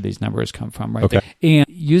most of these numbers come from, right there. And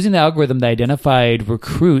using the algorithm, they identified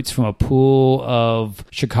recruits from a pool of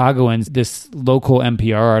Chicagoans. This local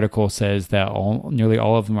NPR article says that nearly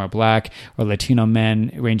all of them are Black or Latino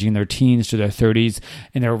men ranging in their teens to their 30s,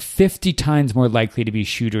 and they're 50 times more likely to be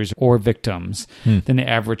shooters or victims than the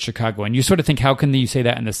average Chicagoan. You sort of think, how can you say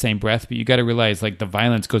that in the same breath? But you got to realize, like, the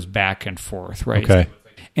violence goes back and forth, right? Okay.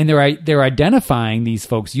 And they're identifying these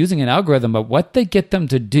folks using an algorithm, but what they get them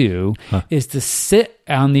to do is to sit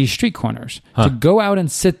on these street corners, to go out and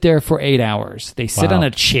sit there for 8 hours. They sit on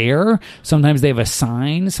a chair. Sometimes they have a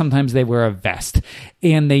sign. Sometimes they wear a vest.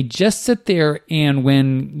 And they just sit there, and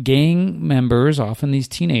when gang members, often these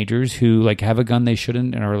teenagers who like have a gun they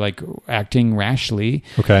shouldn't and are like acting rashly,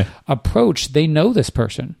 approach, they know this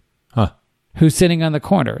person. Who's sitting on the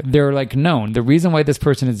corner. They're like known. The reason why this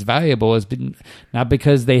person is valuable is not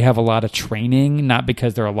because they have a lot of training, not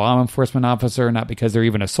because they're a law enforcement officer, not because they're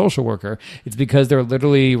even a social worker. It's because they're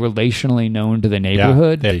literally relationally known to the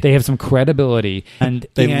neighborhood. Yeah, they have some credibility. And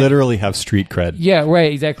they literally have street cred. Yeah,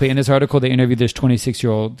 right, exactly. In this article, they interviewed this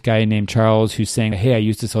 26-year-old guy named Charles who's saying, hey, I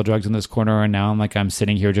used to sell drugs in this corner, and now I'm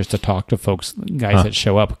sitting here just to talk to folks, guys that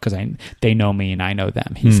show up because they know me and I know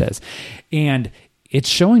them, he says. And it's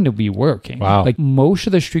showing to be working. Wow. Like most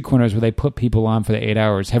of the street corners where they put people on for the 8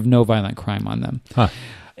 hours have no violent crime on them.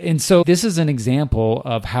 And so this is an example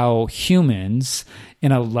of how humans,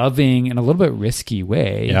 in a loving and a little bit risky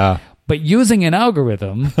way, but using an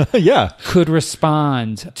algorithm, could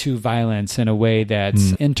respond to violence in a way that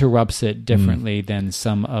interrupts it differently than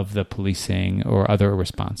some of the policing or other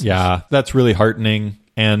responses. Yeah, that's really heartening.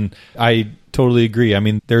 And I totally agree. I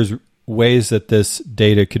mean, there's ways that this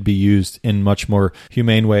data could be used in much more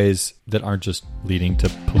humane ways that aren't just leading to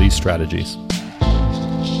police strategies.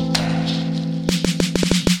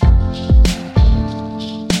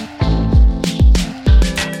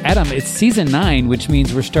 Adam, it's season 9, which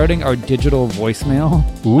means we're starting our digital voicemail.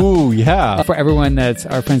 Ooh, yeah. For everyone that's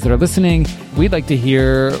our friends that are listening, we'd like to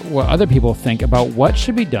hear what other people think about what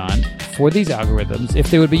should be done for these algorithms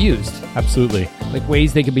if they would be used. Absolutely. Like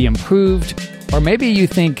ways they could be improved, or maybe you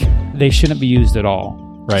think they shouldn't be used at all.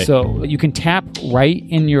 Right. So you can tap right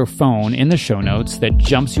in your phone in the show notes that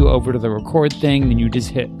jumps you over to the record thing, and you just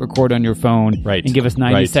hit record on your phone and give us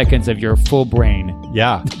 90 seconds of your full brain.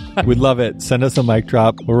 Yeah, we'd love it. Send us a mic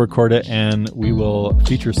drop. We'll record it, and we will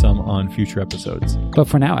feature some on future episodes. But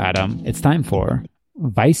for now, Adam, it's time for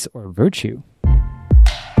Vice or Virtue.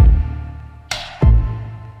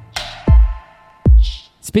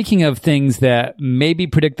 Speaking of things that maybe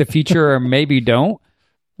predict the future or maybe don't,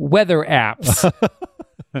 weather apps.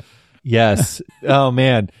 Yes. Oh,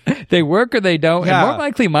 man. They work or they don't. Yeah. And more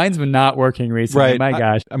likely mine's been not working recently. Right. My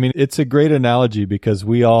gosh. I mean, it's a great analogy because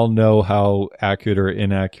we all know how accurate or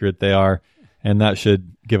inaccurate they are. And that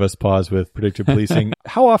should give us pause with predictive policing.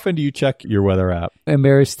 How often do you check your weather app?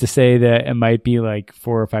 Embarrassed to say that it might be like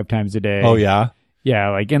 4 or 5 times a day. Oh, yeah? Yeah,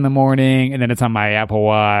 like in the morning, and then it's on my Apple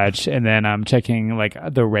Watch, and then I'm checking like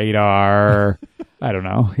the radar. I don't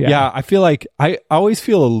know. Yeah, I feel like I always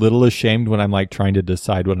feel a little ashamed when I'm like trying to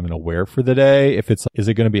decide what I'm going to wear for the day. If it's, is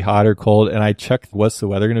it going to be hot or cold? And I check what's the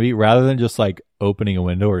weather going to be rather than just like opening a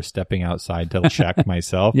window or stepping outside to check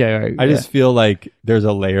myself. I just feel like there's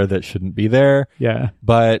a layer that shouldn't be there. Yeah.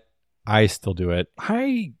 But I still do it.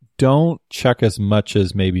 I don't check as much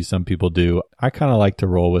as maybe some people do. I kind of like to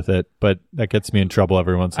roll with it, but that gets me in trouble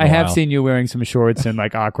every once in a while. I have seen you wearing some shorts in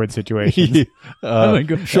like awkward situations.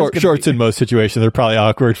 Shorts in most situations. They're probably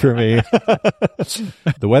awkward for me.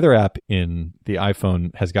 The weather app in the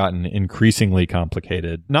iPhone has gotten increasingly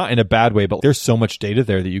complicated. Not in a bad way, but there's so much data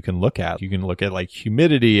there that you can look at. You can look at like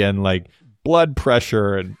humidity and like blood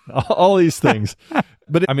pressure and all these things.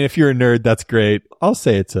 But I mean, if you're a nerd, that's great. I'll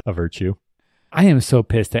say it's a virtue. I am so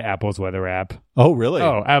pissed at Apple's weather app. Oh, really?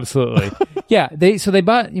 Oh, absolutely. Yeah, they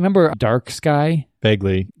bought, you remember Dark Sky?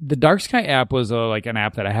 Vaguely. The Dark Sky app was like an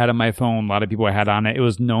app that I had on my phone. A lot of people had on it. It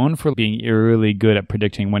was known for being eerily good at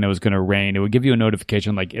predicting when it was going to rain. It would give you a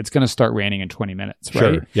notification like it's going to start raining in 20 minutes, right?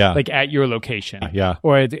 Sure, yeah. Like at your location. Yeah.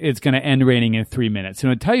 Or it's going to end raining in 3 minutes.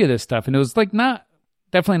 And it would tell you this stuff. And it was like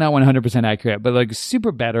definitely not 100% accurate, but like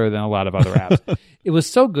super better than a lot of other apps. It was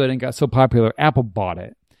so good and got so popular, Apple bought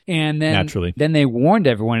it. And then they warned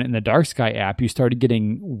everyone in the Dark Sky app. You started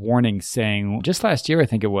getting warnings saying, just last year, I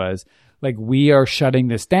think it was, like, we are shutting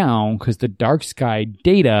this down because the Dark Sky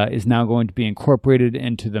data is now going to be incorporated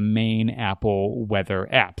into the main Apple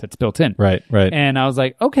weather app that's built in. Right. And I was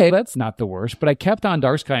like, okay, that's not the worst. But I kept on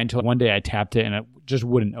Dark Sky until one day I tapped it and it just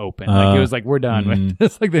wouldn't open. Like, it was like, we're done with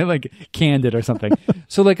this. Like, they like canned it or something.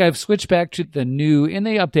 So like I've switched back to the new, and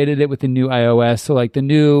they updated it with the new iOS. So like the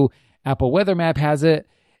new Apple weather map has it.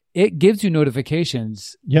 It gives you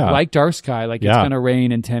notifications like Dark Sky, like it's going to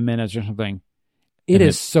rain in 10 minutes or something. It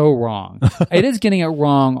is so wrong. It is getting it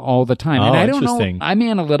wrong all the time. And I don't know. I'm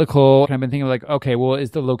analytical. I've been thinking like, okay, well,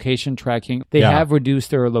 is the location tracking? They have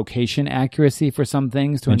reduced their location accuracy for some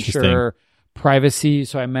things to ensure privacy.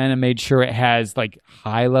 So I made sure it has like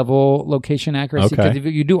high level location accuracy. Because if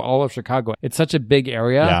you do all of Chicago, it's such a big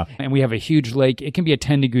area and we have a huge lake. It can be a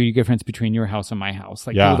 10-degree difference between your house and my house.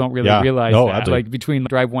 Like people don't really realize that. Absolutely. Like between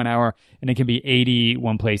drive 1 hour and it can be 80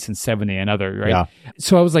 one place and 70 another, right? Yeah.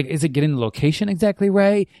 So I was like, is it getting the location exactly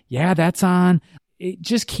right? Yeah, that's on. It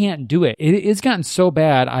just can't do it. It's gotten so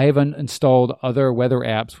bad, I have installed other weather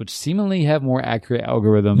apps which seemingly have more accurate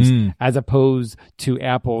algorithms as opposed to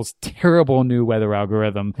Apple's terrible new weather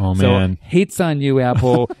algorithm. Oh, man. So hates on you,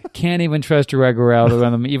 Apple. Can't even trust your weather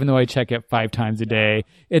algorithm, even though I check it 5 times a day.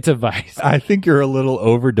 It's a vice. I think you're a little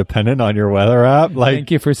over-dependent on your weather app. Like,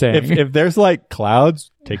 thank you for saying. If there's like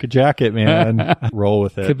clouds, take a jacket, man. Roll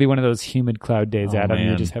with it. Could be one of those humid cloud days, Adam.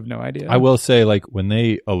 Man. You just have no idea. I will say, like, when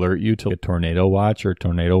they alert you to a tornado watch or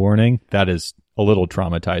tornado warning, that is a little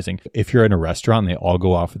traumatizing. If you're in a restaurant and they all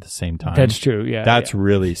go off at the same time. That's true, yeah. That's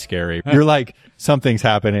really scary. You're like, something's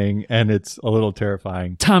happening, and it's a little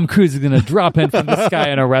terrifying. Tom Cruise is going to drop in from the sky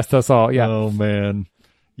and arrest us all. Yeah. Oh, man.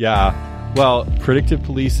 Yeah. Well, predictive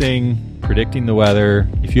policing, predicting the weather.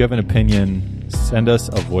 If you have an opinion, send us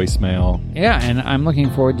a voicemail. Yeah, and I'm looking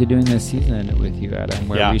forward to doing this season with you, Adam,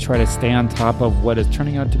 where we try to stay on top of what is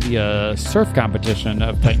turning out to be a surf competition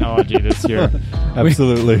of technology this year.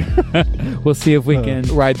 Absolutely. We'll see if we can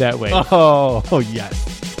ride that wave. Oh, yes.